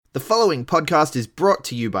The following podcast is brought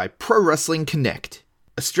to you by Pro Wrestling Connect,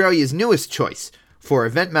 Australia's newest choice for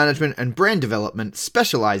event management and brand development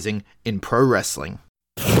specializing in pro wrestling.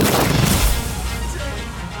 And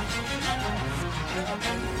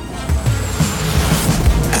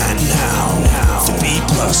now, the B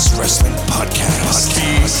Plus Wrestling Podcast.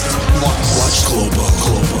 Watch global.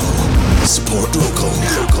 Support local.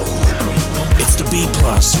 It's the B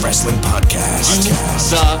Plus Wrestling Podcast.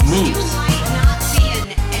 The moves.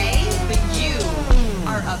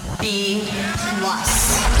 B plus.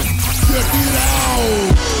 Check it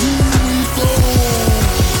out! Here we go!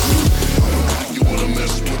 You wanna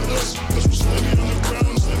mess with us? 'Cause we're sliding on the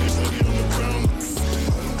ground.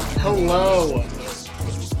 Hello,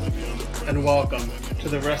 and welcome to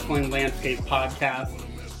the Wrestling Landscape Podcast,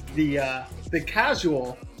 the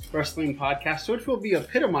casual wrestling podcast, which will be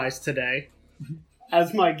epitomized today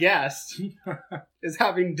as my guest is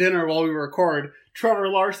having dinner while we record. Trevor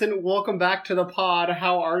Larson, welcome back to the pod.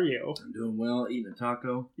 How are you? I'm doing well, eating a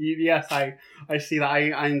taco. Yes, I see that.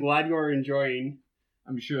 I'm glad you are enjoying.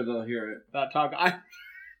 I'm sure they'll hear it. That taco.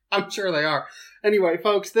 I'm sure they are. Anyway,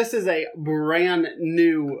 folks, this is a brand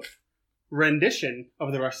new rendition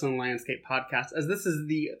of the Wrestling Landscape Podcast, as this is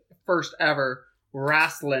the first ever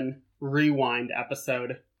Rasslin Rewind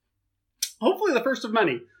episode. Hopefully the first of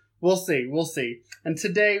many. We'll see. And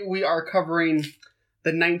today we are covering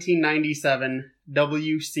the 1997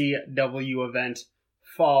 WCW event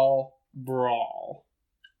Fall Brawl,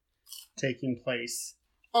 taking place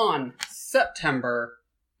on September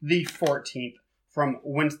the 14th from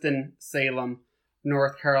Winston-Salem,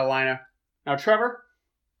 North Carolina. Now, Trevor,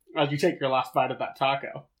 as you take your last bite of that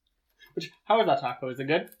taco, how is that taco? Is it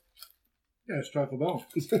good? Yeah, it's Taco Bell.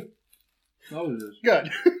 Oh, it is.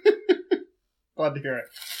 Good. Glad to hear it.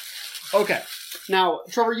 Okay. Now,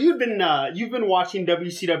 Trevor, you've been watching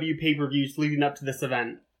WCW pay-per-views leading up to this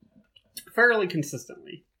event fairly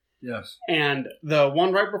consistently. Yes. And the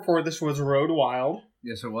one right before this was Road Wild.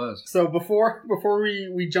 Yes, it was. So before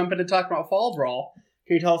we jump into talking about Fall Brawl,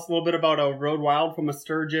 can you tell us a little bit about Road Wild from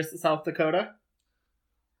Sturgis, South Dakota?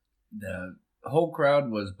 The whole crowd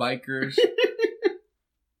was bikers.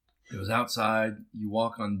 It was outside. You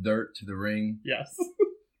walk on dirt to the ring. Yes.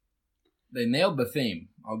 They nailed the theme.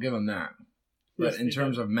 I'll give them that. But Yes, in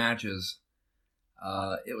terms of matches,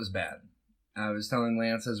 it was bad. I was telling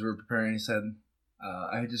Lance as we were preparing, he said,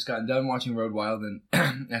 I had just gotten done watching Road Wild, and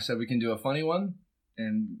I said we can do a funny one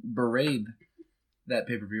and berate that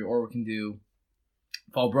pay-per-view, or we can do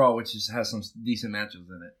Fall Brawl, which has some decent matches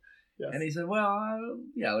in it. Yes. And he said, well,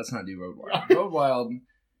 yeah, let's not do Road Wild. Road Wild,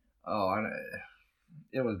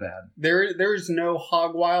 it was bad. There's no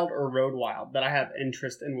Hog Wild or Road Wild that I have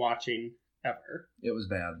interest in watching ever. It was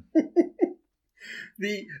bad.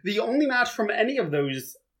 The only match from any of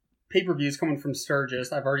those pay-per-views coming from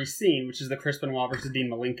Sturgis I've already seen, which is the Chris Benoit versus Dean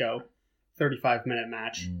Malenko 35-minute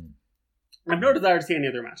match. I've no desire to see any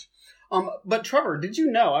other match. But Trevor, did you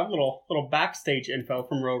know, I have a little backstage info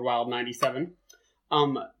from Road Wild 97.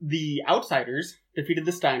 The Outsiders defeated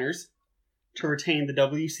the Steiners to retain the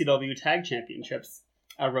WCW Tag Championships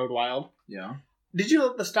at Road Wild. Yeah. Did you know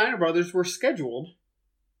that the Steiner brothers were scheduled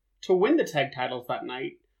to win the tag titles that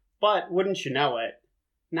night? But wouldn't you know it,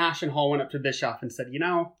 Nash and Hall went up to Bischoff and said,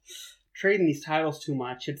 trading these titles too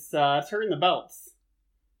much, it's hurting the belts.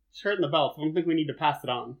 It's hurting the belts. I don't think we need to pass it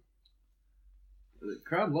on. The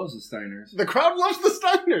crowd loves the Steiners. The crowd loves the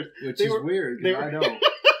Steiners! Which is weird, because I don't.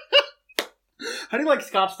 How do you like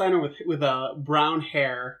Scott Steiner with brown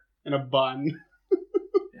hair and a bun?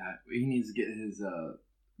 Yeah, he needs to get his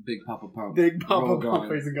Big Papa Pump. Big Papa Pump going.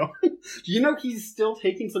 face and go. Do you know he's still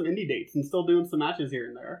taking some indie dates and still doing some matches here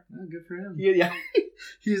and there? Oh, good for him. Yeah.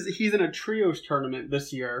 He's in a trios tournament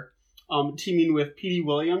this year, teaming with Petey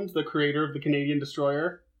Williams, the creator of the Canadian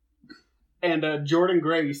Destroyer, and Jordan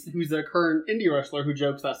Grace, who's a current indie wrestler who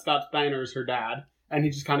jokes that Scott Steiner is her dad, and he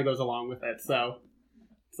just kind of goes along with it. So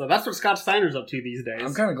that's what Scott Steiner's up to these days.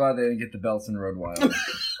 I'm kind of glad they didn't get the belts in Road Wild.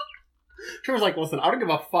 Trevor's like, listen, I don't give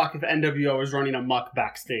a fuck if NWO is running amok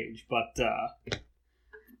backstage, but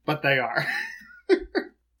they are.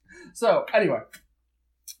 So, anyway,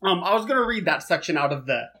 I was going to read that section out of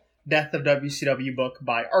the Death of WCW book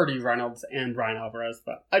by R.D. Reynolds and Brian Alvarez,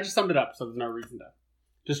 but I just summed it up, so there's no reason to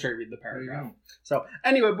just straight read the paragraph. So,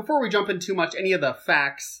 anyway, before we jump in too much, any of the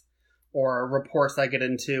facts or reports I get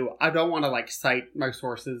into, I don't want to, cite my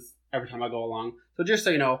sources every time I go along. So, just so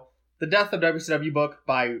you know, the Death of WCW book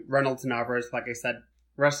by Reynolds and Alvarez, like I said,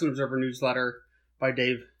 Wrestling Observer newsletter by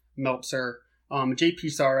Dave Meltzer, JP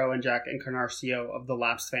Sorrow and Jack Encarnacio of the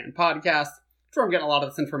Lapsed Fan podcast. That's where I'm getting a lot of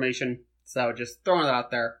this information. So just throwing that out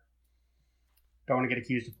there. Don't want to get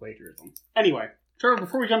accused of plagiarism. Anyway, Trevor,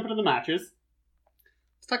 before we jump into the matches,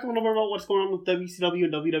 let's talk a little bit about what's going on with WCW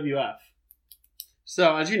and WWF.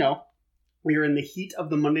 So, as you know, we are in the heat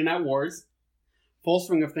of the Monday Night Wars. Full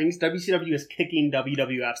swing of things. WCW is kicking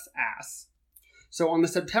WWF's ass. So on the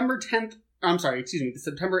September 8th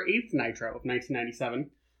Nitro of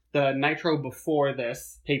 1997, the Nitro before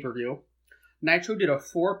this pay-per-view, Nitro did a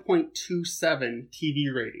 4.27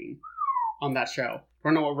 TV rating on that show.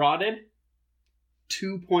 Want to know what Raw did?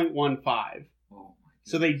 2.15. Oh my god.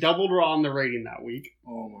 So they doubled Raw on the rating that week.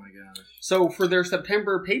 Oh my gosh. So for their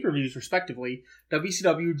September pay-per-views, respectively,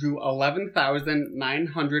 WCW drew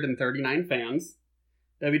 11,939 fans.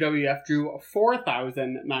 WWF drew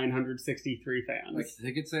 4,963 fans. Like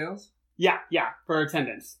ticket sales? Yeah, for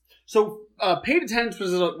attendance. So paid attendance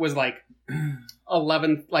was like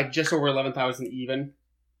 11, like just over 11,000 even.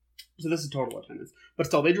 So this is total attendance. But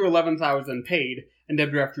still, they drew 11,000 paid, and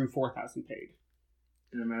WWF drew 4,000 paid.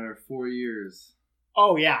 In a matter of 4 years.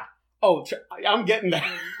 Oh, yeah. Oh, I'm getting there.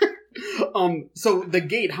 So the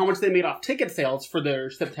gate, how much they made off ticket sales for their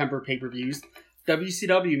September pay-per-views,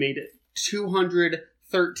 WCW made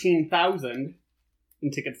 213,000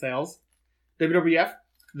 in ticket sales. WWF,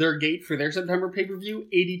 their gate for their September pay-per-view,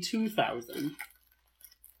 82,000.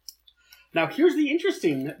 Now, here's the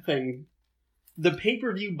interesting thing. The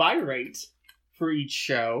pay-per-view buy rate for each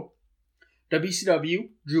show,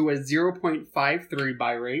 WCW drew a 0.53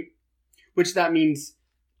 buy rate, which that means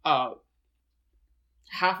half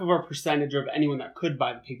of our percentage of anyone that could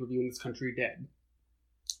buy the pay-per-view in this country did.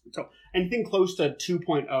 So anything close to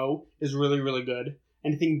 2.0 is really, really good.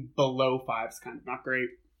 Anything below 5 is kind of not great,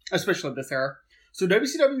 especially at this era. So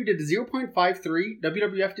WCW did 0.53,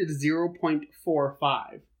 WWF did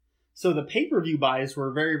 0.45. So the pay-per-view buys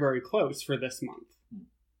were very, very close for this month.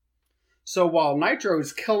 So while Nitro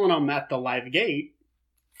is killing them at the live gate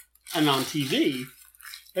and on TV,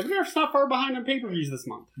 WWF's not far behind on pay-per-views this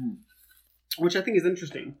month. Which I think is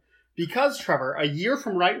interesting. Because, Trevor, a year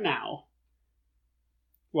from right now,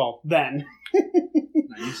 well, then.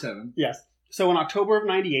 97. Yes. So in October of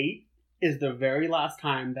 98 is the very last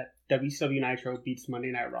time that WCW Nitro beats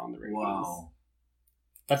Monday Night Raw in the ratings. Wow.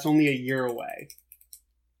 That's only a year away.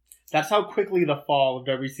 That's how quickly the fall of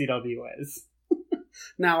WCW is.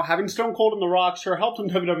 Now, having Stone Cold and The Rock sure helped on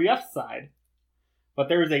WWF's side, but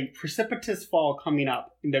there is a precipitous fall coming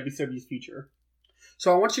up in WCW's future.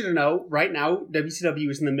 So I want you to know, right now, WCW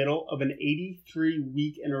is in the middle of an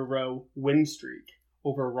 83-week-in-a-row win streak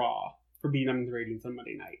over Raw for beating them in the ratings on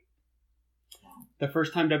Monday night. The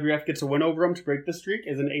first time WWF gets a win over them to break the streak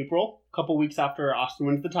is in April, a couple weeks after Austin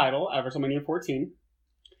wins the title at WrestleMania 14.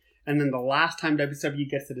 And then the last time WCW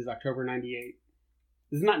gets it is October 98.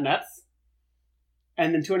 Isn't that nuts?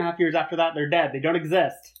 And then 2.5 years after that, they're dead. They don't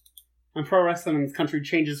exist. And pro wrestling in this country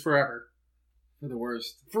changes forever. For the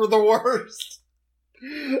worst. For the worst.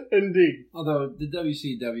 Indeed. Although, the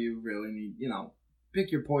WCW really need, pick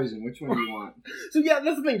your poison. Which one do you want? So yeah,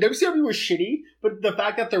 that's the thing. WCW was shitty, but the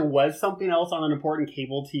fact that there was something else on an important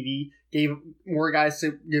cable TV gave more guys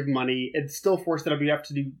to give money. It still forced the WWF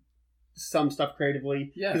to do some stuff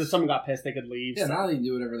creatively. Yes. Because if someone got pissed, they could leave. Yeah, so. now they can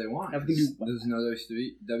do whatever they want. Now they can do- There's no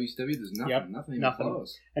WCW. There's nothing. Yep, nothing even nothing.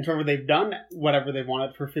 close. And Trevor, they've done whatever they've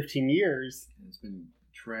wanted for 15 years. And it's been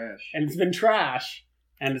trash. And it's been trash.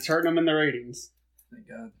 And it's hurting them in the ratings. Thank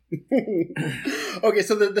God. Okay,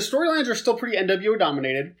 so the storylines are still pretty NWO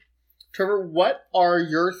dominated. Trevor, what are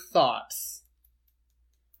your thoughts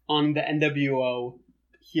on the NWO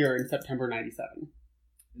here in September 97?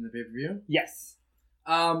 In the pay-per-view? Yes.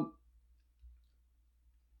 I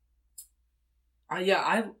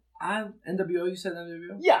NWO. You said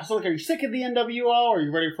NWO. Yeah. So, like, are you sick of the NWO? Are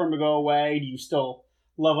you ready for them to go away? Do you still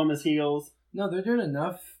love them as heels? No, they're doing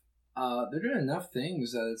enough. They're doing enough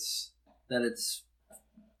things that it's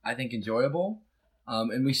I think enjoyable.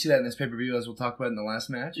 And we see that in this pay-per-view, as we'll talk about in the last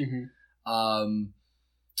match. Mm-hmm. And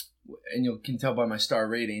you can tell by my star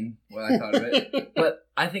rating what I thought of it. But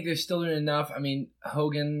I think they're still doing enough. I mean,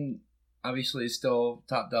 Hogan obviously is still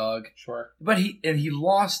top dog. Sure. But he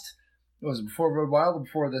lost. What was it, before Road Wild or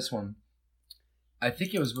before this one? I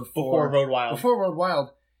think it was Before Road Wild. Before Road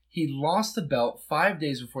Wild, he lost the belt 5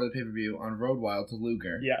 days before the pay-per-view on Road Wild to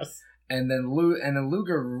Luger. Yes. And then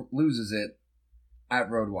Luger loses it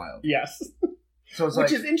at Road Wild. Yes. So it's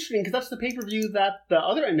Which is interesting, because that's the pay-per-view that the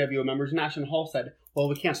other NWO members, Nash and Hall, said, well,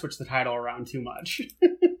 we can't switch the title around too much.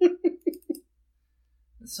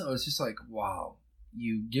 So it's just like, wow.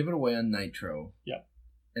 You give it away on Nitro. Yep.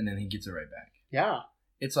 And then he gets it right back. Yeah.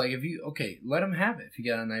 It's like, let him have it. If you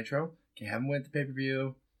get on Nitro, okay, have him win at the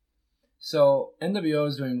pay-per-view. So NWO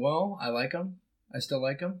is doing well. I like him. I still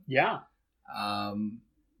like him. Yeah.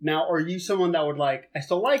 Now, are you someone that would I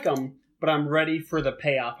still like them, but I'm ready for the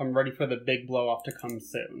payoff. I'm ready for the big blow off to come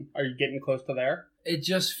soon. Are you getting close to there? It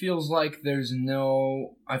just feels like there's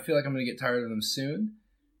no... I feel like I'm going to get tired of them soon.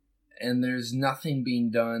 And there's nothing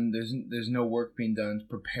being done. There's no work being done to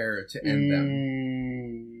prepare to end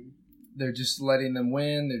them. They're just letting them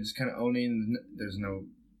win. They're just kind of owning. There's no,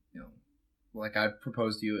 like I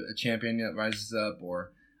proposed to you, a champion that rises up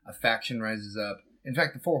or a faction rises up. In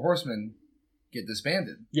fact, the Four Horsemen get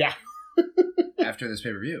disbanded. Yeah. After this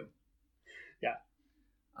pay-per-view.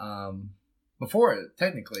 Yeah. Before it,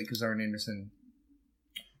 technically, because Arn Anderson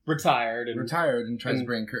retired and tries to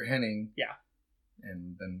bring Kurt Hennig. Yeah.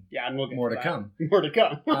 And then and we'll get more to that. come. More to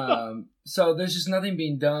come. So there's just nothing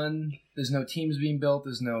being done. There's no teams being built.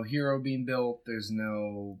 There's no hero being built. There's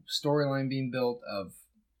no storyline being built of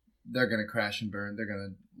they're going to crash and burn. They're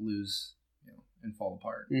going to lose, and fall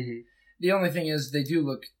apart. Mm-hmm. The only thing is they do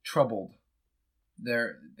look troubled.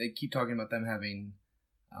 They keep talking about them having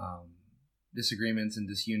disagreements and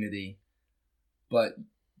disunity, but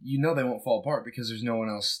they won't fall apart because there's no one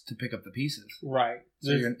else to pick up the pieces. Right.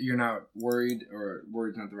 So you're not worried, or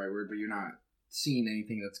worried's not the right word, but you're not seeing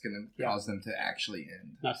anything that's going to cause them to actually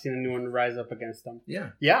end. Not seeing anyone rise up against them. Yeah.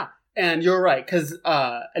 Yeah. And you're right, because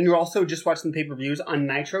and you're also just watching the pay-per-views on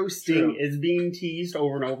Nitro. Sting is being teased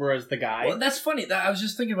over and over as the guy. Well, that's funny. I was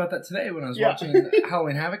just thinking about that today when I was watching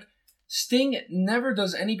Halloween Havoc. Sting never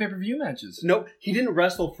does any pay-per-view matches. Nope, he didn't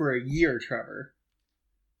wrestle for a year, Trevor.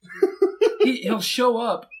 He'll show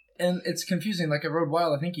up, and it's confusing. Like at Road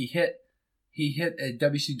Wild, I think he hit a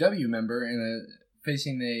WCW member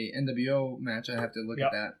facing a NWO match. I have to look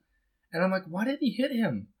at that, and I'm like, why did he hit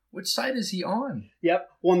him? Which side is he on? Yep.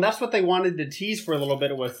 Well, and that's what they wanted to tease for a little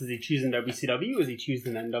bit. Was he choosing WCW? Is he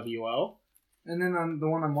choosing NWO? And then on the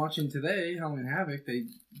one I'm watching today, Halloween Havoc, they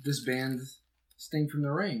disband Sting from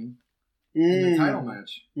the ring in the title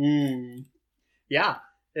match. Yeah.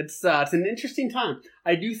 It's an interesting time.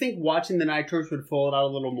 I do think watching the Nitros would fold out a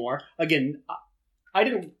little more. Again, I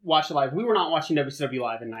didn't watch it live. We were not watching WCW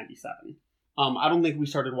live in 97. I don't think we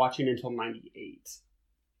started watching until 98.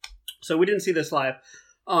 So we didn't see this live.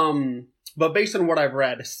 But based on what I've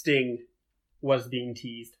read, Sting was being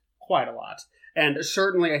teased quite a lot. And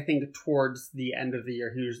certainly I think towards the end of the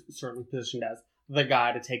year, he was certainly positioned as the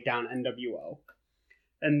guy to take down NWO.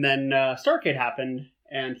 And then Starrcade happened,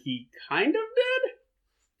 and he kind of did.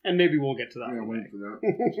 And maybe we'll get to that. Yeah, wait for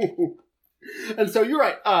that. And so you're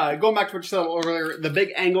right. Going back to what you said earlier, the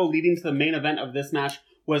big angle leading to the main event of this match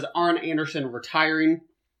was Arn Anderson retiring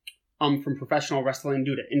from professional wrestling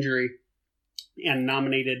due to injury, and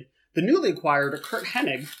nominated the newly acquired Kurt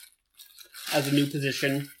Hennig as a new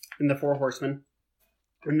position in the Four Horsemen.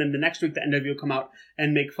 And then the next week, the NWO come out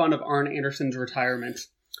and make fun of Arn Anderson's retirement,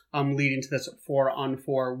 leading to this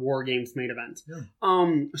 4-on-4 War Games main event. Yeah.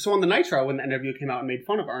 So on the Nitro, when the NWO came out and made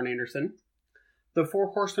fun of Arn Anderson, the Four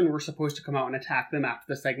Horsemen were supposed to come out and attack them after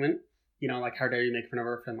the segment. Like, how dare you make fun of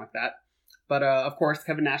her, and like that. But, of course,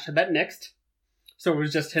 Kevin Nash had that nixed. So it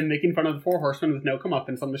was just him making fun of the Four Horsemen with no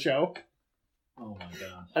comeuppance on the show. Oh my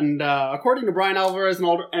gosh. And according to Brian Alvarez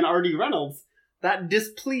and R.D. Reynolds, that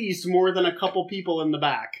displeased more than a couple people in the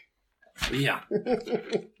back. Yeah.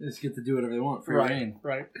 They just get to do whatever they want. Free reign.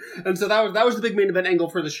 Right. And so that was the big main event angle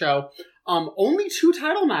for the show. Only 2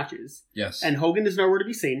 title matches. Yes. And Hogan is nowhere to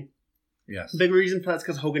be seen. Yes. The big reason for that's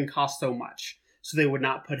because Hogan cost so much. So they would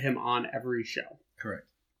not put him on every show. Correct.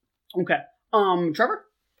 Okay. Trevor?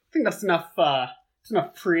 I think that's enough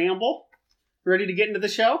preamble. Ready to get into the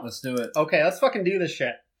show? Let's do it. Okay, let's fucking do this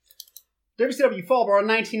shit. WCW Fall Brawl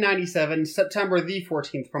 1997, September the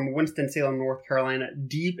 14th, from Winston-Salem, North Carolina,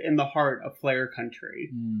 deep in the heart of Flair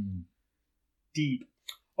country. Deep.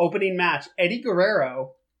 Opening match, Eddie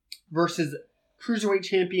Guerrero versus Cruiserweight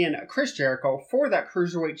Champion Chris Jericho for that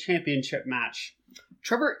Cruiserweight Championship match.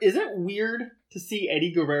 Trevor, is it weird to see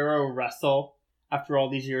Eddie Guerrero wrestle after all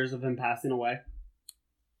these years of him passing away?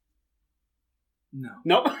 No.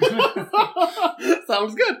 Nope.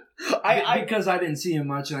 Sounds good. Because I didn't see him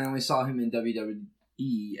much, and I only saw him in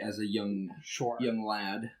WWE as a young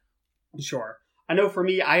lad. Sure. I know for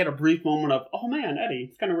me, I had a brief moment of, oh man, Eddie,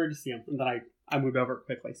 it's kind of weird to see him. And then I moved over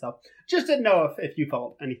quickly. So just didn't know if you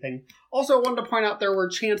felt anything. Also, I wanted to point out there were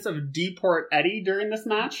chants of Deport Eddie during this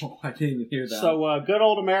match. Oh, I didn't even hear that. So good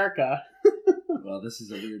old America. Well, this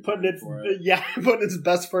is a weird putting time for it. Yeah, putting its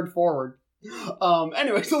best foot forward.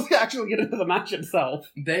 Anyway, so let's actually get into the match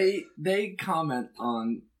itself. They comment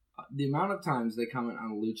on the amount of times they comment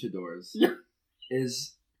on luchadors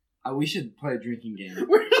is we should play a drinking game.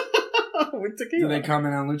 With tequila. Do they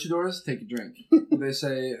comment on luchadors? Take a drink. Do they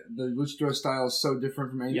say the luchador style is so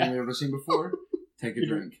different from anything we've ever seen before? Take a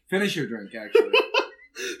drink. Finish your drink, actually.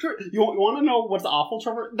 You want to know what's awful,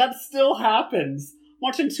 Trevor? That still happens. I'm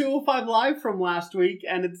watching 205 Live from last week,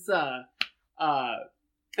 and it's a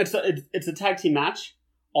tag team match.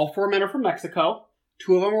 All 4 men are from Mexico.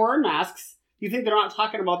 2 of them are wearing masks. You think they're not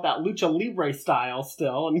talking about that lucha libre style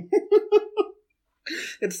still? And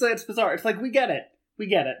it's bizarre. It's like, we get it.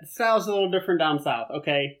 The style's a little different down south,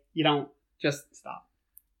 okay? You don't just stop.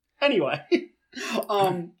 Anyway,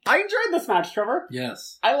 I enjoyed this match, Trevor.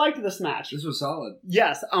 Yes. I liked this match. This was solid.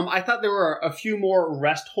 Yes, I thought there were a few more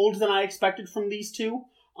rest holds than I expected from these two,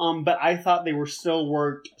 but I thought they were still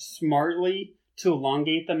worked smartly to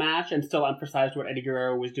elongate the match and still emphasized what Eddie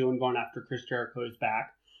Guerrero was doing going after Chris Jericho's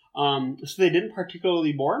back. So they didn't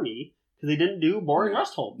particularly bore me, because they didn't do boring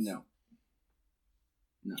rest holds. No.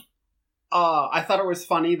 I thought it was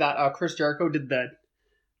funny that Chris Jericho did the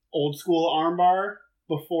old school armbar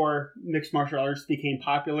before mixed martial arts became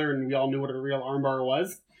popular and we all knew what a real armbar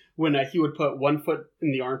was. When he would put one foot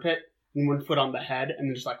in the armpit and one foot on the head and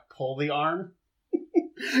then just like pull the arm.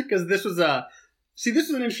 Because this was an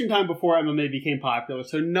interesting time before MMA became popular,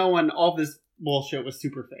 so all this bullshit was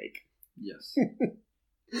super fake. Yes.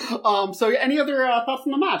 So any other thoughts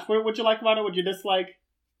on the match? What would you like about it? What you dislike?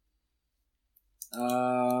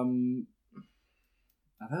 I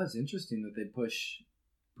thought it was interesting that they push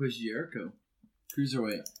Jericho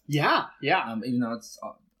cruiserweight. Yeah. Even though it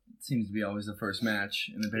seems to be always the first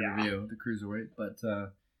match in the pay-per-view, the cruiserweight, but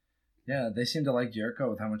yeah, they seem to like Jericho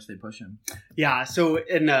with how much they push him. Yeah. So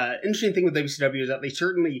an interesting thing with WCW is that they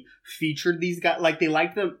certainly featured these guys. Like they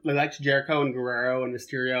liked Jericho and Guerrero and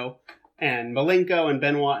Mysterio and Malenko and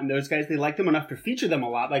Benoit and those guys. They liked them enough to feature them a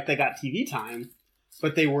lot. Like they got TV time,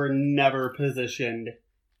 but they were never positioned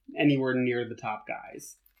anywhere near the top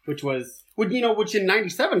guys. Which in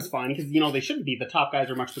 97 is fun, because, they shouldn't be. The top guys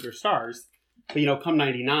are much bigger stars. But, come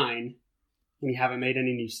 99, when you haven't made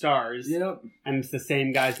any new stars, yep, and it's the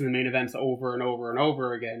same guys in the main events over and over and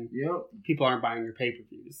over again, yep, people aren't buying your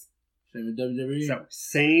pay-per-views. Same with WWE. So,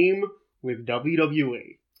 same with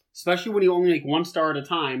WWE. Especially when you only make one star at a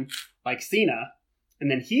time, like Cena, and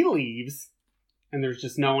then he leaves, and there's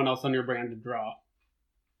just no one else on your brand to draw.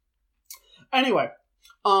 Anyway,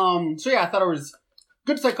 I thought it was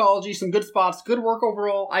good psychology, some good spots, good work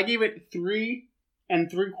overall. I gave it 3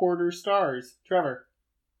 3/4 stars. Trevor?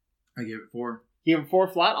 I gave it 4. You gave it 4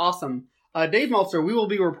 flat? Awesome. Dave Meltzer, we will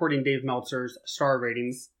be reporting Dave Meltzer's star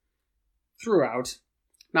ratings throughout.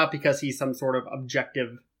 Not because he's some sort of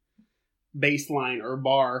objective baseline or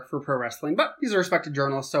bar for pro wrestling, but he's a respected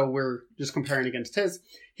journalist, so we're just comparing against his.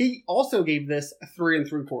 He also gave this 3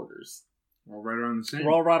 3/4. We're all right around the same.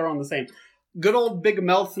 We're all right around the same. Good old Big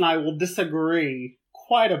Meltz and I will disagree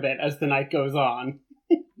quite a bit as the night goes on.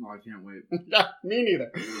 Oh, I can't wait. Me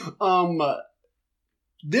neither.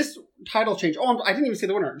 This title change... I didn't even say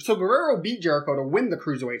the winner. So Guerrero beat Jericho to win the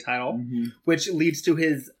Cruiserweight title, which leads to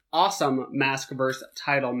his awesome Mask vs.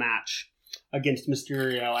 title match against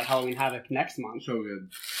Mysterio at Halloween Havoc next month. So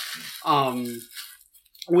good.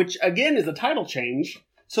 Which, again, is a title change.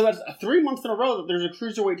 So that's 3 months in a row that there's a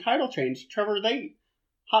Cruiserweight title change. Trevor, are they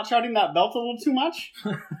hot-shotting that belt a little too much?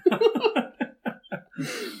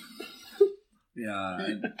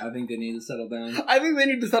 Yeah, I think they need to settle down. I think they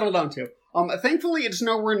need to settle down, too. Thankfully, it's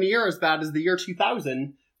nowhere near as bad as the year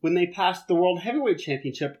 2000, when they passed the World Heavyweight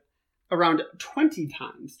Championship around 20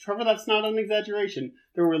 times. Trevor, that's not an exaggeration.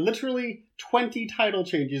 There were literally 20 title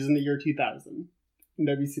changes in the year 2000 in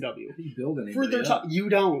WCW. How do you build anything? For their you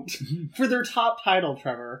don't. For their top title,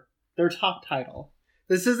 Trevor. Their top title.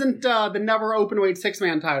 This isn't the Never Openweight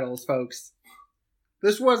 6-man titles, folks.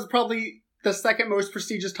 This was probably the second most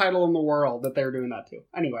prestigious title in the world that they were doing that to.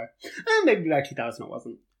 Anyway, maybe back 2000 it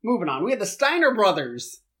wasn't. Moving on. We had the Steiner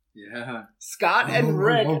brothers. Yeah. Scott and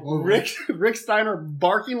Rick. Rick Steiner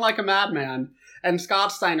barking like a madman, and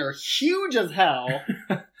Scott Steiner huge as hell.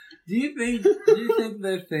 Do you think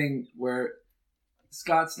the thing where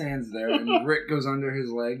Scott stands there and Rick goes under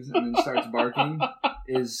his legs and then starts barking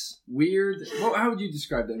is weird? Well, how would you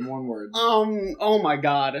describe that in one word? Oh my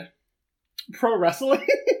god. Pro wrestling?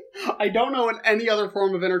 I don't know in any other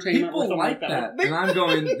form of entertainment. People like that. And I'm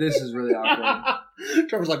going, this is really awkward.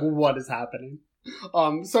 Trevor's like, what is happening?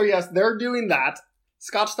 So yes, they're doing that.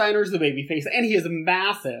 Scott Steiner's the babyface, and he is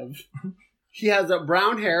massive. He has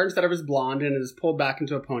brown hair instead of his blonde, and it is pulled back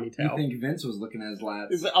into a ponytail. You think Vince was looking at his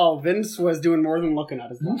lats? Oh, Vince was doing more than looking at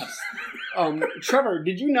his lats. Trevor,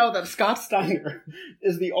 did you know that Scott Steiner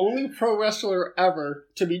is the only pro wrestler ever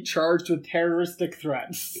to be charged with terroristic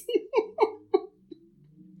threats?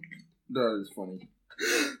 That is funny.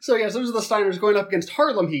 So yes, those are the Steiners going up against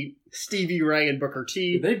Harlem Heat, Stevie Ray and Booker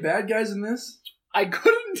T. Are they bad guys in this? I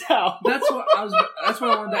couldn't tell. That's what I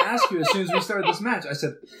wanted to ask you as soon as we started this match. I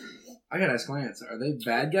said, I gotta ask Lance, are they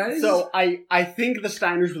bad guys? So I think the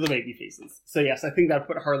Steiners were the baby faces. So yes, I think that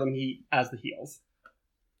put Harlem Heat as the heels.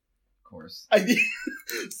 Of course.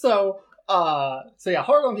 So yeah,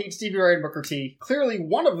 Harlem Heat, Stevie Ray, and Booker T. Clearly,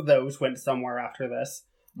 one of those went somewhere after this.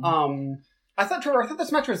 I thought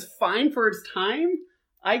this match was fine for its time.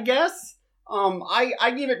 I guess.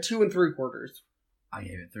 I gave it 2 3/4. I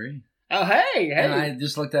gave it 3. Oh hey! And I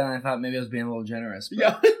just looked at it and I thought maybe I was being a little generous. But,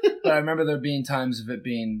 Yeah. but I remember there being times of it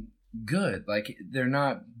being good. Like, they're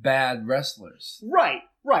not bad wrestlers. Right.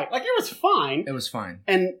 Like, it was fine. It was fine.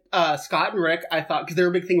 And Scott and Rick, I thought, because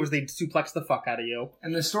their big thing was they'd suplex the fuck out of you.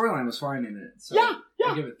 And the storyline was fine in it. So Yeah.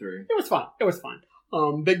 I give it 3. It was fine.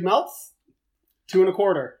 Big Melts, 2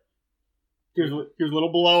 1/4. Here's a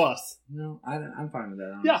little below us. No, I'm fine with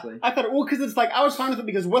that, Yeah, honestly. I thought, because it's like, I was fine with it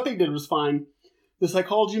because what they did was fine. The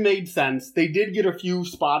psychology made sense. They did get a few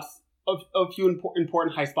spots, a few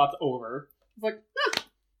important high spots over. It's like,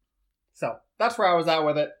 So, that's where I was at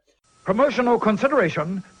with it. Promotional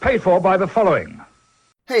consideration paid for by the following.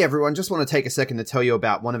 Hey everyone, just want to take a second to tell you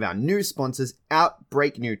about one of our new sponsors,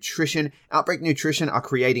 Outbreak Nutrition. Outbreak Nutrition are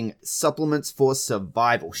creating supplements for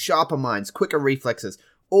survival, sharper minds, quicker reflexes,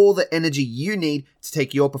 all the energy you need to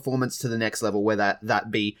take your performance to the next level, whether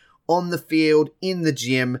that be on the field, in the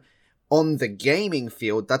gym, on the gaming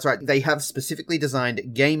field. That's right, they have specifically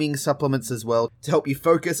designed gaming supplements as well to help you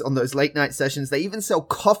focus on those late night sessions. They even sell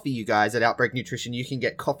coffee, you guys, at Outbreak Nutrition. You can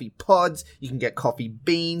get coffee pods, you can get coffee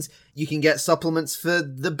beans, you can get supplements for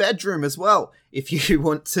the bedroom as well if you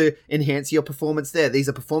want to enhance your performance there. These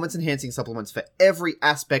are performance enhancing supplements for every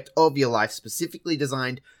aspect of your life, specifically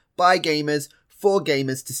designed by gamers, for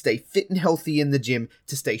gamers, to stay fit and healthy in the gym,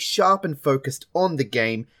 to stay sharp and focused on the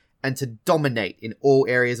game, and to dominate in all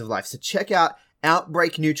areas of life. So check out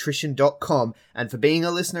outbreaknutrition.com, and for being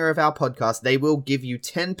a listener of our podcast, they will give you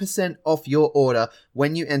 10% off your order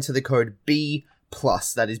when you enter the code B+.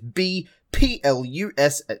 That is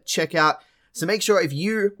BPLUS at checkout. So make sure, if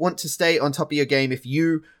you want to stay on top of your game, if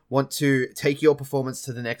you want to take your performance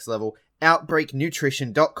to the next level,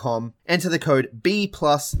 outbreaknutrition.com, enter the code B+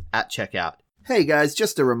 at checkout. Hey guys,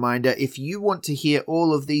 just a reminder, if you want to hear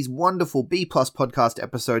all of these wonderful B+ podcast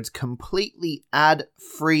episodes completely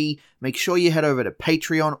ad-free, make sure you head over to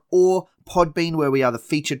Patreon or Podbean, where we are the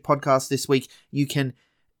featured podcast this week. You can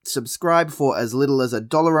subscribe for as little as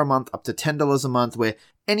 $1 a month up to $10 a month, where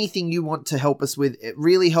anything you want to help us with, it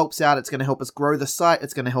really helps out. It's going to help us grow the site.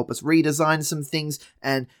 It's going to help us redesign some things,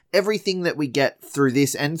 and everything that we get through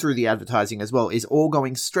this and through the advertising as well is all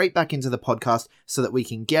going straight back into the podcast so that we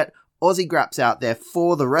can get Aussie Graps out there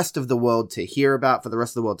for the rest of the world to hear about, for the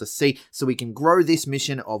rest of the world to see, so we can grow this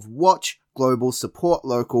mission of watch global, support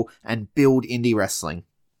local, and build indie wrestling.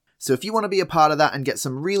 So if you want to be a part of that and get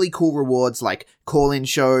some really cool rewards like call-in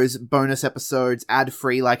shows, bonus episodes,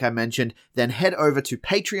 ad-free like I mentioned, then head over to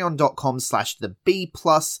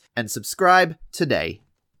patreon.com/theb+ and subscribe today.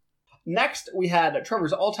 Next, we had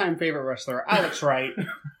Trevor's all-time favorite wrestler, Alex Wright.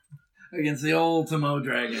 Against the Ultimo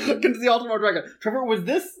Dragon. Against the Ultimo Dragon. Trevor, was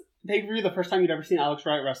this pay-per-view the first time you'd ever seen Alex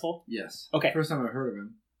Wright wrestle? Yes. Okay. First time I heard of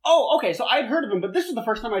him. Oh, okay, so I'd heard of him, but this was the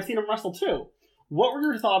first time I'd seen him wrestle too. What were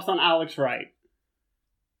your thoughts on Alex Wright?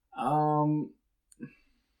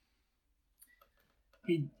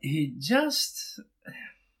 He just...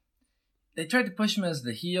 They tried to push him as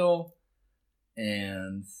the heel,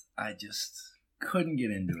 and I just couldn't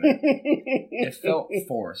get into it. It felt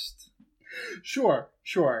forced. Sure.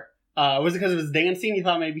 Was it because of his dancing? You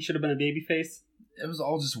thought maybe he should have been a babyface? It was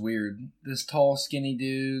all just weird. This tall, skinny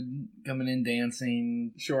dude coming in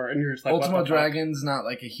dancing. Sure, and you're just like, Ultimo what the fuck? Dragon's not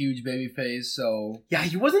like a huge baby face, so... Yeah,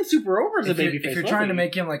 he wasn't super over as a babyface. If you're trying to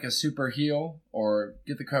make him like a super heel or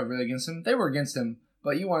get the crowd really against him, they were against him,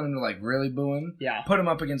 but you want him to like really boo him. Yeah. Put him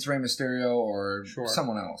up against Rey Mysterio or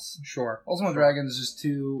someone else. Sure. Ultimo Dragon is just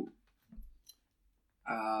too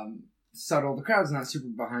subtle. The crowd's not super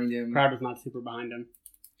behind him. Crowd was not super behind him.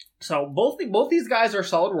 So both these guys are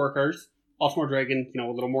solid workers. Ultimo Dragon, a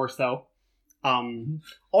little more so.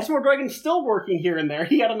 Ultimo Dragon's still working here and there.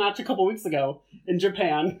 He had a match a couple weeks ago in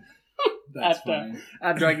Japan. That's funny.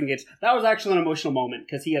 At Dragon Gates. That was actually an emotional moment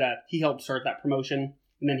because he helped start that promotion,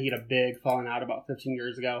 and then he had a big falling out about 15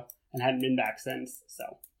 years ago and hadn't been back since.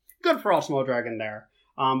 So good for Ultimo Dragon there.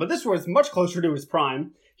 But this was much closer to his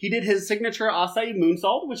prime. He did his signature Asai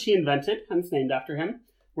moonsault, which he invented, and it's named after him,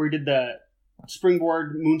 where he did the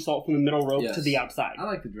springboard moonsault from the middle rope to the outside. I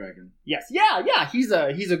like the Dragon. Yes. Yeah. He's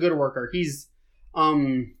a good worker. He's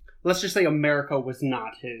let's just say America was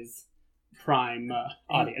not his prime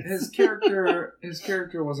audience. His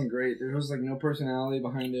character wasn't great. There was like no personality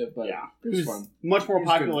behind it, but Yeah, it was fun. Much more He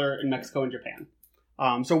was popular in Mexico and Japan.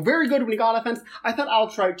 So very good when he got offense. I thought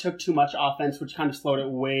Alex Wright took too much offense, which kind of slowed it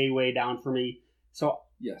way down for me. So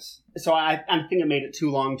Yes. I think it made it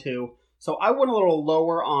too long too. So I went a little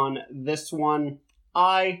lower on this one.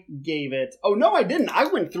 I gave it... Oh, no, I didn't. I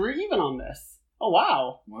went 3 even on this. Oh,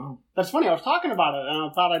 wow. Wow. That's funny. I was talking about it, and I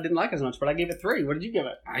thought I didn't like it as much, but I gave it 3. What did you give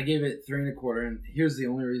it? I gave it 3 1/4, and here's the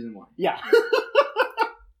only reason why. Yeah.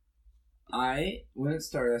 When it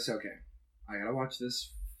started, I said, okay, I gotta watch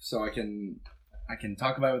this so I can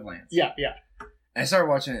talk about it with Lance. Yeah. And I started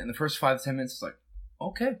watching it, and the first 5 to 10 minutes, it's like,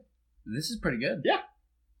 okay, this is pretty good. Yeah.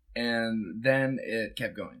 And then it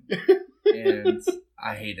kept going. And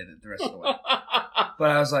I hated it the rest of the way. But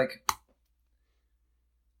I was like,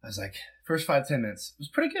 first 5 to 10 minutes, it was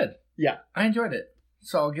pretty good. Yeah. I enjoyed it.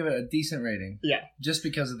 So I'll give it a decent rating. Yeah. Just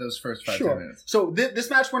because of those first 5 to Sure. 10 minutes. So this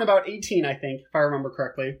match went about 18, I think, if I remember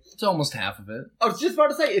correctly. It's almost half of it. I was just about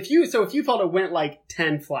to say, if you felt it went like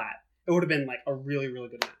 10 flat, it would have been like a really, really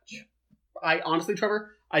good match. Yeah. I honestly,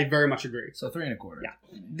 Trevor, I very much agree. So 3 1/4. Yeah.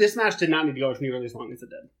 This match did not need to go nearly as long as it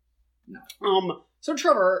did. No. So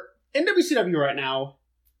Trevor, in WCW right now,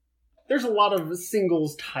 there's a lot of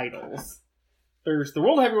singles titles. There's the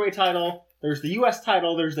World Heavyweight title, there's the US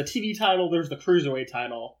title, there's the TV title, there's the Cruiserweight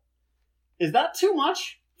title. Is that too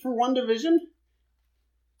much for one division?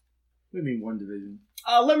 What do you mean one division?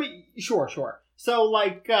 Sure. So,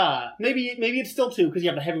 like, maybe it's still 2, because you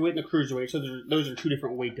have the heavyweight and the cruiserweight, so those are 2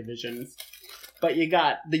 different weight divisions. But you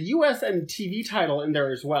got the US and TV title in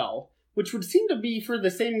there as well, which would seem to be for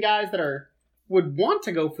the same guys that would want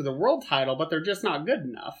to go for the world title, but they're just not good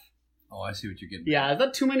enough. Oh, I see what you're getting. Yeah, is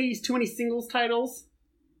that too many singles titles?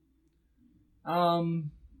 At.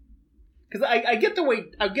 Because I get the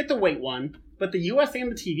weight one, but the US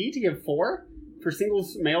and the TV to give 4 for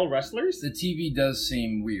singles male wrestlers? The TV does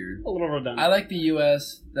seem weird. A little redundant. I like the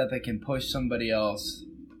US that they can push somebody else.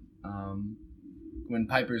 When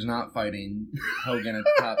Piper's not fighting Hogan at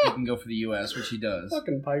the top, he can go for the US, which he does.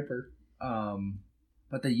 Fucking Piper.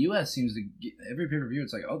 But the US seems to get, every pay-per-view,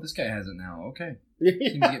 it's like, oh, this guy has it now. Okay.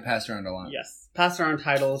 Seems to get passed around a lot. Yes. Passed around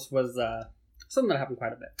titles was something that happened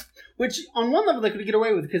quite a bit. Which, on one level, they could get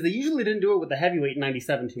away with, because they usually didn't do it with the heavyweight in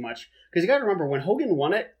 97 too much. Because you gotta remember, when Hogan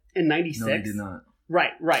won it in 96... No, he did not.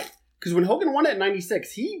 Right. Because when Hogan won it in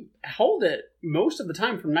 96, he held it most of the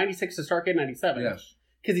time from 96 to Starrcade 97. Yes.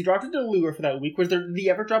 Because he dropped it to Luger for that week. Did he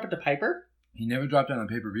ever drop it to Piper? He never dropped it on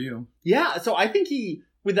pay-per-view. Yeah, so I think he,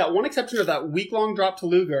 with that one exception of that week-long drop to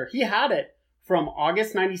Luger, he had it from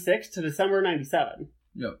August 96 to December 97.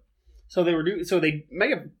 Yep. So they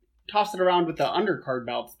may have tossed it around with the undercard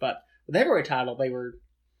belts, but with the heavyweight title, they were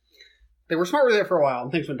smart with it for a while,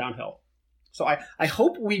 and things went downhill. So I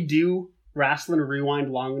hope we do Rasslin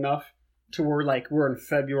Rewind long enough to where we're in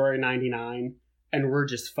February 99 and we're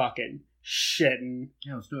just fucking shitting.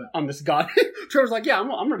 Yeah, let's do it. On this god. Trevor's like, yeah,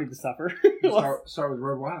 I'm ready to suffer. Start with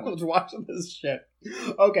Road Wild. Let's watch this shit.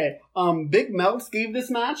 Okay. Big Melts gave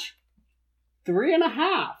this match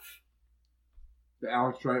 3.5. The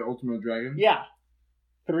Alex Wright Ultimate Dragon? Yeah.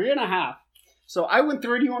 3.5. So I went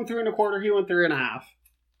 3, he went 3 1/4, he went 3.5.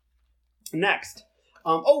 Next.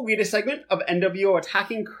 We had a segment of NWO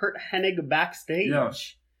attacking Kurt Hennig backstage. Yeah.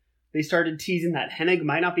 They started teasing that Hennig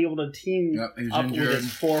might not be able to team up with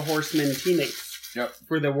his 4 horsemen teammates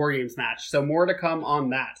for the War Games match. So more to come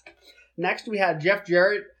on that. Next, we had Jeff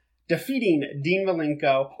Jarrett defeating Dean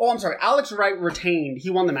Malenko. Oh, I'm sorry. Alex Wright retained. He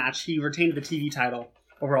won the match. He retained the TV title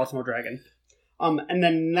over Ultimo Dragon. And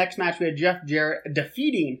then next match, we had Jeff Jarrett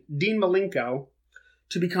defeating Dean Malenko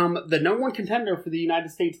to become the #1 contender for the United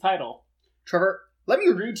States title. Trevor, let me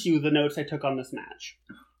read to you the notes I took on this match.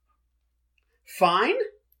 Fine.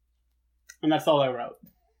 And that's all I wrote.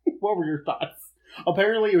 What were your thoughts?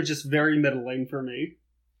 Apparently, it was just very middling for me.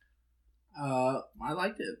 I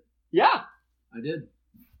liked it. Yeah. I did.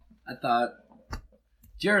 I thought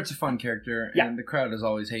Jarrett's a fun character, and the crowd is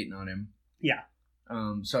always hating on him. Yeah.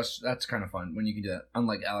 So that's kind of fun when you can do that,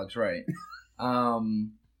 unlike Alex Wright.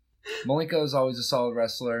 Malenko is always a solid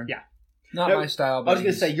wrestler. Yeah. Not my style, but I was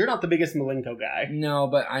going to say, you're not the biggest Malenko guy. No,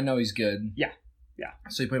 but I know he's good. Yeah.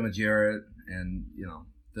 So you put him with Jarrett, and,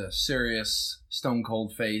 the serious Stone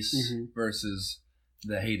Cold face versus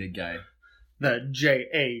the hated guy. The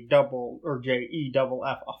JEFF.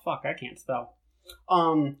 Oh, fuck, I can't spell.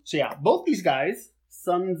 So yeah, both these guys,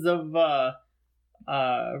 sons of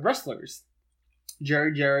wrestlers.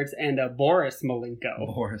 Jerry Jarrett and Boris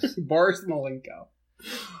Malenko. Boris Malenko.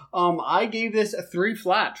 I gave this a 3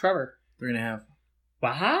 flat. Trevor? 3.5.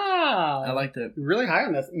 Wow. I liked it. Really high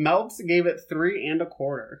on this. Melts gave it 3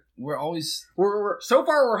 1/4. We're always... We're so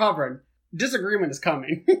far we're hovering. Disagreement is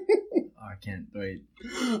coming. Oh, I can't wait.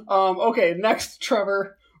 Okay, next,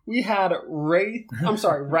 Trevor. We had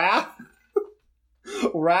Wrath.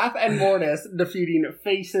 Wrath and Mortis defeating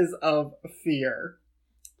Faces of Fear.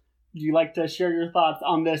 Would you like to share your thoughts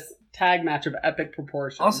on this tag match of epic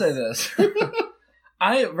proportions? I'll say this.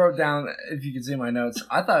 I wrote down, if you can see my notes,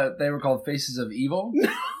 I thought they were called Faces of Evil.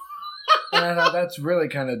 And I thought that's really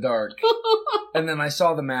kind of dark. And then I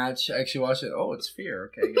saw the match. I actually watched it. Oh, it's Fear.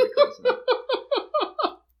 Okay, get across it.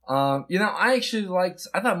 I actually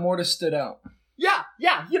I thought Mortis stood out. Yeah,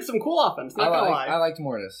 he had some cool offense. Not gonna lie. I liked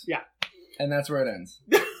Mortis. Yeah. And that's where it ends.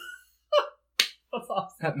 That's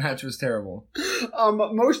awesome. That match was terrible.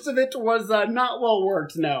 Most of it was not well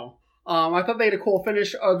worked, no. I thought they had a cool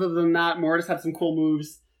finish. Other than that, Mortis had some cool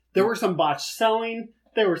moves. There were some botched selling.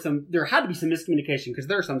 There had to be some miscommunication because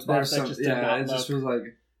there are some spots that just did not it just look. was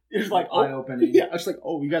It was like eye-opening. Yeah, it's like,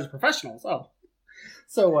 oh, you guys are professionals. Oh.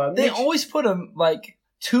 So, they always put them,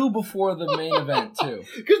 2 before the main event, too.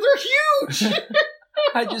 Because they're huge!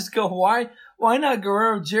 I just go, why not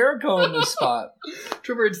Guerrero Jericho in this spot?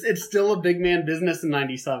 Trevor, it's still a big man business in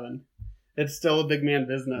 97. It's still a big man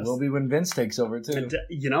business. Will be when Vince takes over, too. And,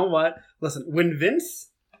 you know what? Listen,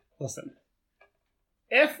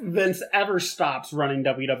 if Vince ever stops running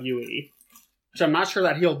WWE, which I'm not sure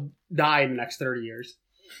that he'll die in the next 30 years,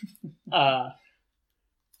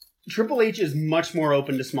 Triple H is much more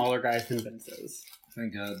open to smaller guys than Vince is.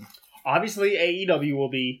 Thank God. Obviously, AEW will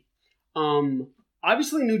be.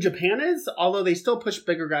 Obviously, New Japan is, although they still push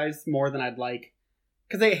bigger guys more than I'd like.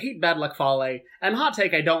 Because they hate Bad Luck Fale. And hot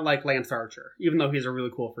take, I don't like Lance Archer, even though he has a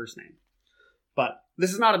really cool first name. But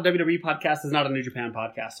this is not a WWE podcast, this is not a New Japan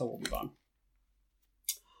podcast, so we'll move on.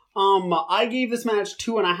 I gave this match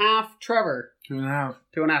 2.5. Trevor. 2.5.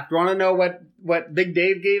 2.5. Do you want to know what Big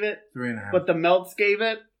Dave gave it? 3.5. What the Melts gave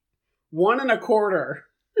it? 1.25.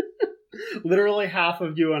 Literally half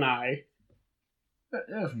of you and I.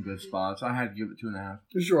 There were some good spots. I had to give it 2.5.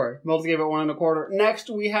 Sure. Melts gave it 1.25. Next,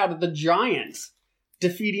 we had the Giant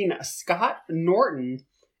defeating Scott Norton,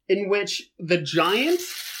 in which the Giant,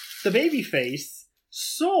 the babyface,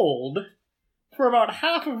 sold for about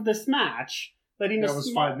half of this match. That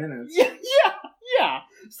was 5 minutes. Yeah.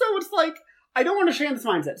 So it's like, I don't understand this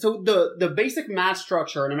mindset. So the basic match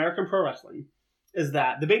structure in American Pro Wrestling is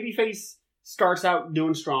that the babyface starts out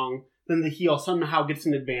doing strong, then the heel somehow gets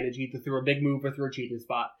an advantage either through a big move or through a cheating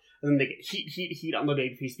spot. And then they get heat on the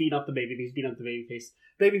babyface, beat up the babyface.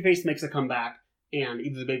 Babyface makes a comeback, and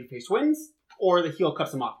either the babyface wins, or the heel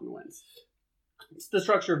cuts him off and wins. It's the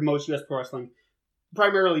structure of most US Pro Wrestling,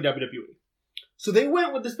 primarily WWE. So they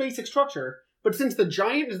went with this basic structure, but since the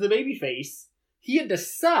Giant is the babyface, he had to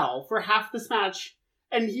sell for half this match,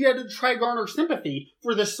 and he had to try garner sympathy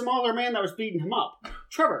for the smaller man that was beating him up.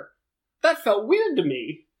 Trevor, that felt weird to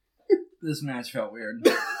me. This match felt weird.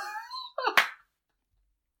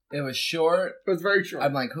 It was short. It was very short.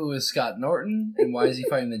 I'm like, who is Scott Norton? And why is he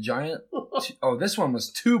fighting the Giant? Oh, this one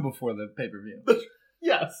was 2 before the pay-per-view.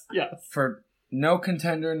 Yes. For no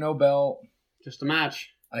contender, no belt. Just a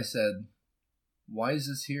match. I said, why is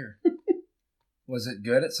this here? Was it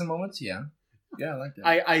good at some moments? Yeah. Yeah, I liked it.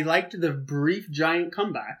 I liked the brief Giant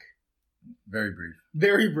comeback. Very brief.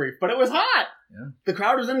 Very brief, but it was hot. Yeah. The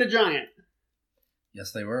crowd was into Giant.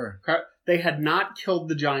 Yes, they were. They had not killed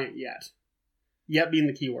the Giant yet. Yet being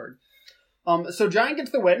the key word. So Giant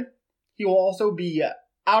gets the win. He will also be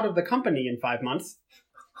out of the company in 5 months.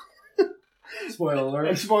 Spoiler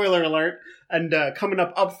alert. Spoiler alert. And coming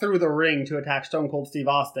up through the ring to attack Stone Cold Steve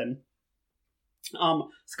Austin.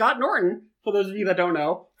 Scott Norton, for those of you that don't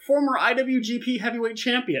know, former IWGP Heavyweight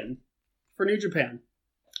Champion for New Japan.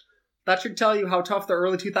 That should tell you how tough the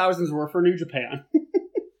early 2000s were for New Japan.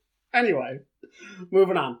 Anyway,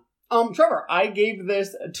 moving on. Trevor, I gave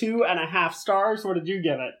this 2.5 stars. What did you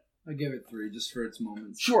give it? I gave it 3 just for its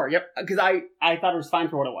moments. Sure, yep. Because I thought it was fine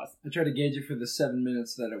for what it was. I tried to gauge it for the 7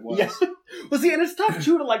 minutes that it was. Yeah. Well, see, and it's tough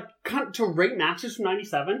too to rate matches from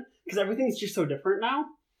 '97 because everything's just so different now.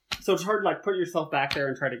 So it's hard to put yourself back there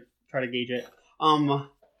and try to gauge it. Want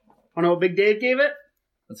to know what Big Dave gave it?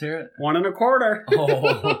 Let's hear it. 1.25.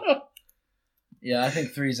 Oh. Yeah, I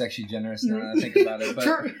think 3 is actually generous now that I think about it. But...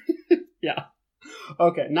 Sure. Yeah.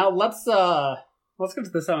 Okay, now let's get to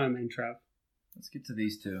the semi-main, Trev. Let's get to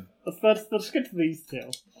these two. Let's get to these two.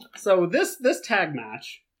 So this tag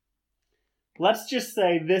match, let's just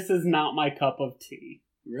say this is not my cup of tea.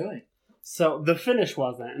 Really? So the finish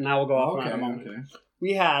wasn't, and I will go off on that in a moment. Okay.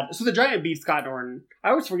 We had the Giant beat Scott Norton. I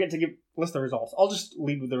always forget to list the results. I'll just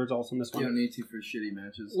lead with the results on this one. You don't need to for shitty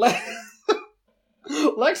matches.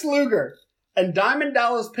 Lex Luger and Diamond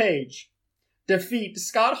Dallas Page defeat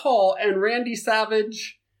Scott Hall and Randy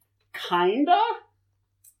Savage. Kinda?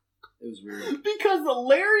 It was weird. Because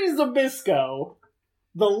Larry Zbyszko,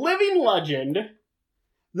 the living legend,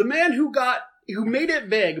 the man who made it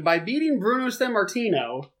big by beating Bruno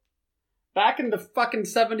Sammartino back in the fucking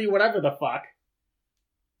 70 whatever the fuck,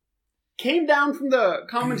 came down from the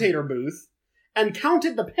commentator booth and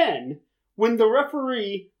counted the pin when the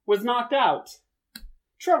referee was knocked out.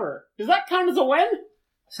 Trevor, does that count as a win?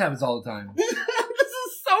 This happens all the time. This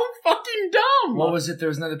is so fucking dumb. What was it? There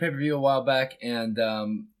was another pay-per-view a while back, and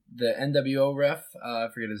the NWO ref, I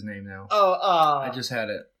forget his name now. I just had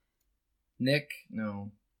it. Nick?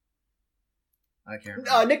 No. I can't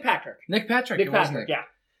remember. Nick Patrick. Nick Patrick. Nick It was Patrick, Nick. yeah.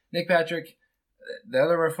 Nick Patrick. The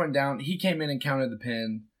other ref went down. He came in and counted the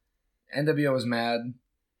pin. NWO was mad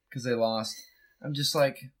because they lost. I'm just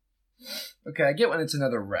like, okay, I get when it's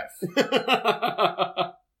another ref.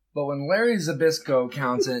 But when Larry Zbyszko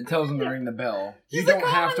counts it and tells him to ring the bell, you don't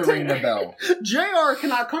have to ring the bell. JR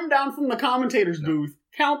cannot come down from the commentator's booth,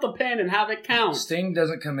 count the pin, and have it count. Sting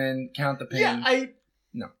doesn't come in, count the pin. Yeah,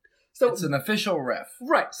 No. So It's an official ref.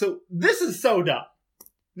 right. So this is so dumb.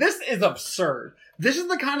 This is absurd. This is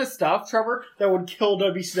the kind of stuff, Trevor, that would kill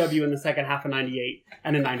WCW in the second half of '98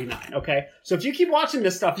 and in '99. Okay, so if you keep watching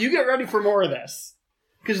this stuff, you get ready for more of this.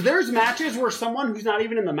 Because there's matches where someone who's not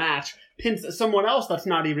even in the match pins someone else that's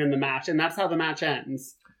not even in the match, and that's how the match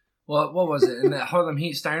ends. Well, what was it? In that Harlem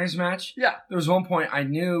Heat Steiners match? Yeah. There was one point I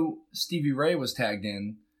knew Stevie Ray was tagged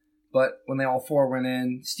in, but when they all four went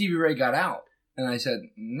in, Stevie Ray got out. And I said,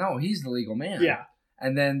 no, he's the legal man. Yeah.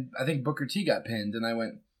 And then I think Booker T got pinned, and I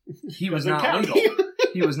went, he was Doesn't not count. legal.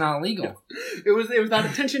 He was not legal. It was that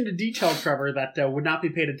attention to detail, Trevor, that would not be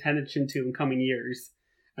paid attention to in coming years,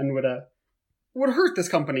 and would hurt this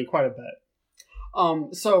company quite a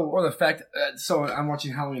bit. So Or the fact, so I'm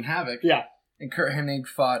watching Halloween Havoc. yeah, And Kurt Hennig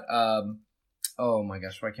fought, oh my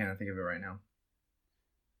gosh, why can't I think of it right now?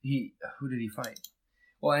 Who did he fight?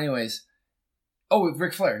 Well, anyways,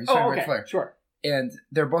 Ric Flair. He's fighting Ric Flair. Sure. And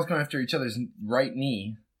they're both going after each other's right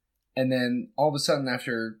knee. And then all of a sudden,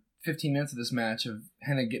 after 15 minutes of this match of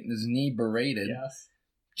Hennig getting his knee berated, Yes.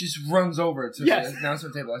 just runs over to Yes. the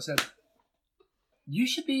announcement table. I said, you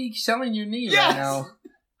should be selling your knee Yes. right now,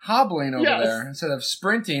 hobbling over Yes. there instead of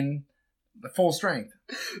sprinting at full strength.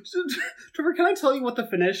 So, Trevor, can I tell you what the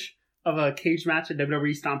finish of a cage match at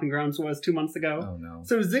WWE Stomping Grounds was 2 months ago? Oh, no.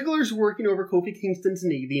 So Ziggler's working over Kofi Kingston's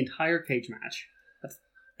knee the entire cage match. That's the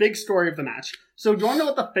big story of the match. So do you want to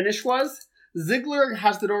know what the finish was? Ziggler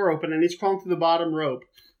has the door open and he's crawling through the bottom rope.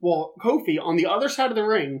 Well, Kofi, on the other side of the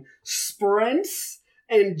ring, sprints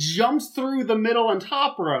and jumps through the middle and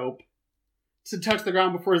top rope to touch the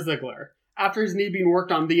ground before Ziggler, after his knee being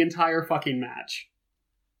worked on the entire fucking match.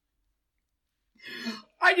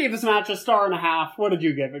 I gave this match a 1.5 stars. What did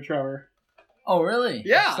you give it, Trevor? Oh, really?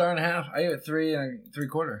 Yeah. 1.5 stars. I gave it 3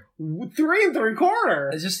 3/4. 3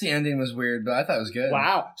 3/4. It's just the ending was weird, but I thought it was good.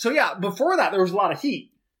 Wow. So yeah, before that, there was a lot of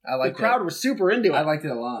heat. I liked The crowd it. was super into it. I liked it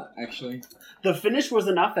a lot, actually. The finish was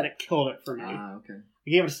enough that it killed it for me. Okay. I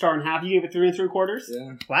gave it a 1.5 stars. You gave it 3 3/4.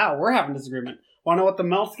 Yeah. Wow, we're having disagreement. Want to know what the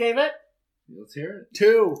Melts gave it? Let's hear it.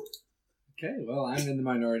 2. Okay, well, I'm in the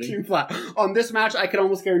minority. 2 flat. On this match, I can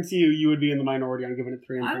almost guarantee you would be in the minority on giving it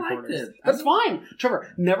 3 I 3/4. liked it. That's fine.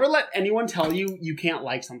 Trevor, never let anyone tell you you can't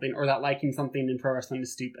like something or that liking something in pro wrestling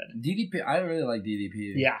is stupid. DDP, I really like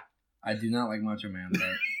DDP. Yeah. I do not like Macho Man, but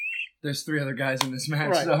there's 3 other guys in this match,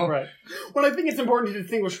 Right, so. right. Well, I think it's important to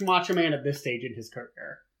distinguish Macho Man at this stage in his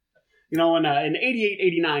career. You know, in 88,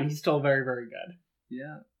 89, he's still very, very good.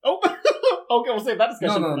 Yeah. Oh, okay, we'll save that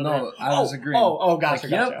discussion. for another day. I was agreeing. Gotcha, like, gotcha.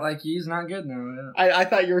 Yep, like he's not good now. Yeah. I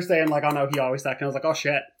thought you were saying, like, oh no, he always sucked. And I was like, oh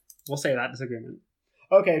shit. We'll save that disagreement.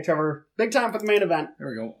 Okay, Trevor, big time for the main event. Here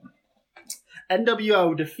we go.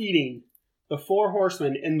 NWO defeating the Four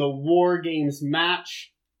Horsemen in the War Games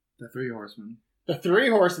match. The 3 Horsemen. The Three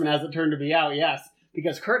Horsemen, as it turned to be out, yes.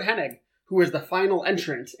 Because Kurt Hennig, who was the final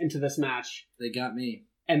entrant into this match, They got me.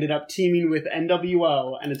 ended up teaming with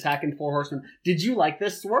NWO and attacking Four Horsemen. Did you like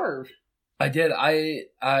this swerve? I did.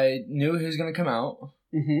 I knew he was going to come out,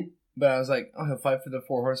 Mm-hmm. but I was like, oh, he'll fight for the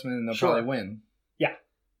 4 Horsemen and they'll Sure. probably win. Yeah.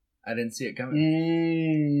 I didn't see it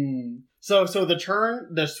coming. So the turn,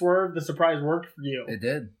 the swerve, the surprise worked for you. It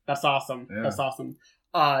did. That's awesome. Yeah. That's awesome.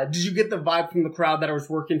 Did you get the vibe from the crowd that it was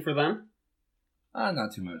working for them?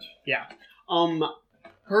 Not too much. Yeah.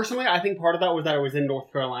 Personally, I think part of that was that it was in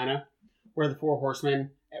North Carolina, where the Four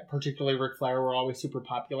Horsemen, particularly Ric Flair, were always super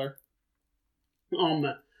popular.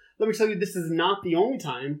 Let me tell you, this is not the only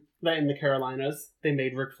time that in the Carolinas they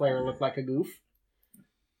made Ric Flair look like a goof.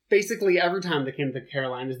 basically every time they came to the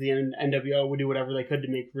Carolinas, the NWO would do whatever they could to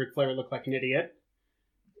make Ric Flair look like an idiot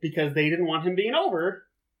because they didn't want him being over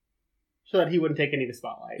so that he wouldn't take any of the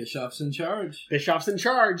spotlight. Bischoff's in charge. Bischoff's in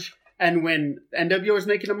charge, and when NWO is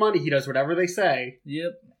making the money, he does whatever they say.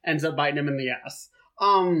 Yep. Ends up biting him in the ass.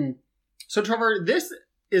 So Trevor, this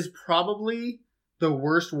is probably the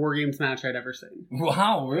worst War Games match I'd ever seen.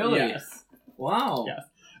 Wow, really? Yes. Wow. Yes.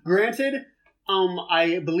 Granted,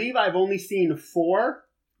 I believe I've only seen 4,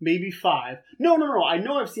 maybe 5. No. I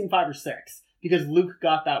know I've seen 5 or 6 because Luke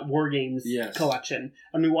got that War Games collection,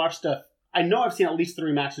 and we watched I know I've seen at least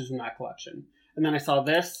 3 matches from that collection, and then I saw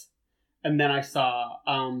this, and then I saw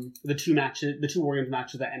the 2 War Games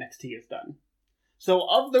matches that NXT has done. So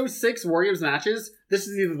of those 6 War Games matches, this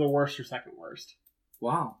is either the worst or second worst.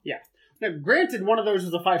 Wow. Yeah. Now, granted, one of those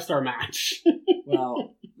was a 5-star match.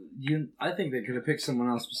 Well, I think they could have picked someone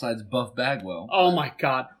else besides Buff Bagwell. Oh my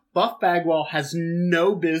god. Buff Bagwell has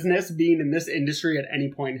no business being in this industry at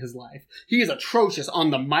any point in his life. He is atrocious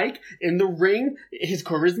on the mic, in the ring, his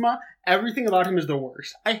charisma, everything about him is the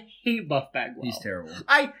worst. I hate Buff Bagwell. He's terrible.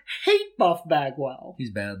 I hate Buff Bagwell.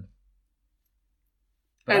 He's bad.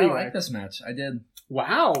 But Anyway. I like this match. I did.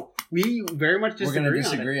 Wow. We very much disagree. We're going to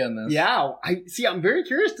disagree on this. Yeah. I'm very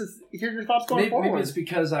curious to hear your thoughts going forward. Maybe it's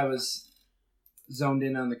because I was zoned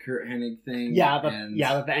in on the Kurt Hennig thing. That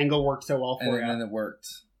the angle worked so well for you. And then it worked.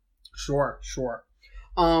 Sure.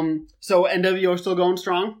 So NWO is still going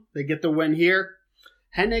strong. They get the win here.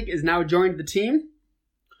 Hennig is now joined the team.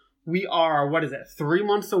 We are, 3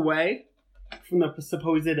 months away from the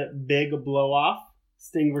supposed big blow-off.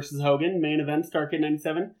 Sting versus Hogan, main event, Starrcade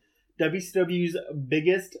 97. WCW's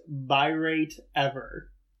biggest buy rate ever.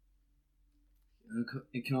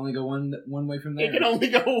 It can only go one way from there. It can only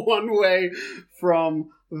go one way from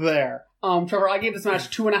there. Trevor, I gave this match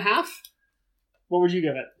 2.5. What would you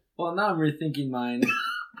give it? Well, now I'm rethinking mine.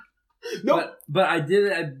 Nope. But I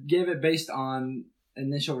gave it based on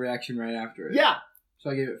initial reaction right after it. Yeah. So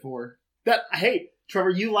I gave it 4. Hey, Trevor,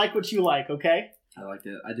 you like what you like, okay? I liked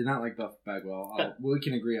it. I did not like Buff Bagwell. We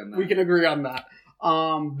can agree on that. We can agree on that.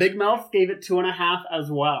 Big Mouth gave it 2.5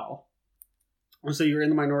 as well. So you're in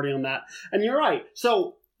the minority on that. And you're right.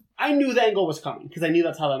 So I knew the angle was coming because I knew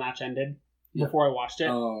that's how the match ended before I watched it.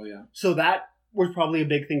 Oh, yeah. So that was probably a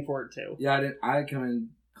big thing for it too. Yeah, I come in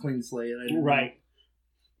clean slate. Right.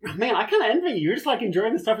 Man, I kind of envy you. You're just like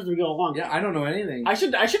enjoying the stuff as we go along. Yeah, I don't know anything. I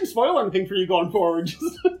shouldn't spoil anything for you going forward.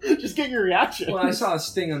 Just get your reaction. Well, I saw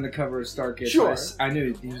Sting on the cover of Starrcade. Sure. So I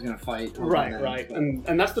knew he was going to fight. Right.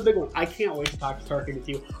 And that's the big one. I can't wait to talk Starrcade with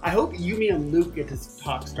you. I hope you, me, and Luke get to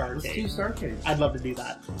talk Starrcade. Let's do Starrcade. I'd love to do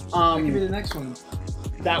that. That could be the next one.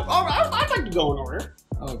 I'd like to go in order.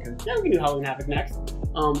 Oh, okay. Yeah, we can do Halloween Havoc next.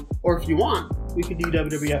 Or if you want, we could do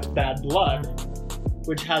WWF Bad Blood,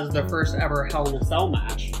 which has the first ever Hell in a Cell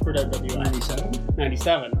match for WWF.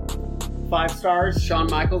 97. 5 stars, Shawn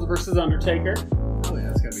Michaels versus Undertaker. Oh, yeah,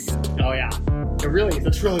 that's gotta be good. Oh, yeah. It really is.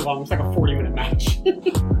 It's really long. It's like a 40-minute match.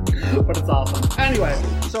 But it's awesome. Anyway,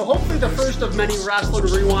 so hopefully the first of many Rasslin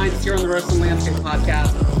Rewinds here on the Wrestling Landscape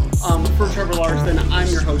Podcast. For Trevor Larson, I'm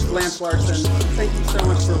your host, Lance Larson. Thank you so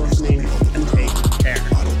much for listening, and take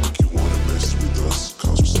care.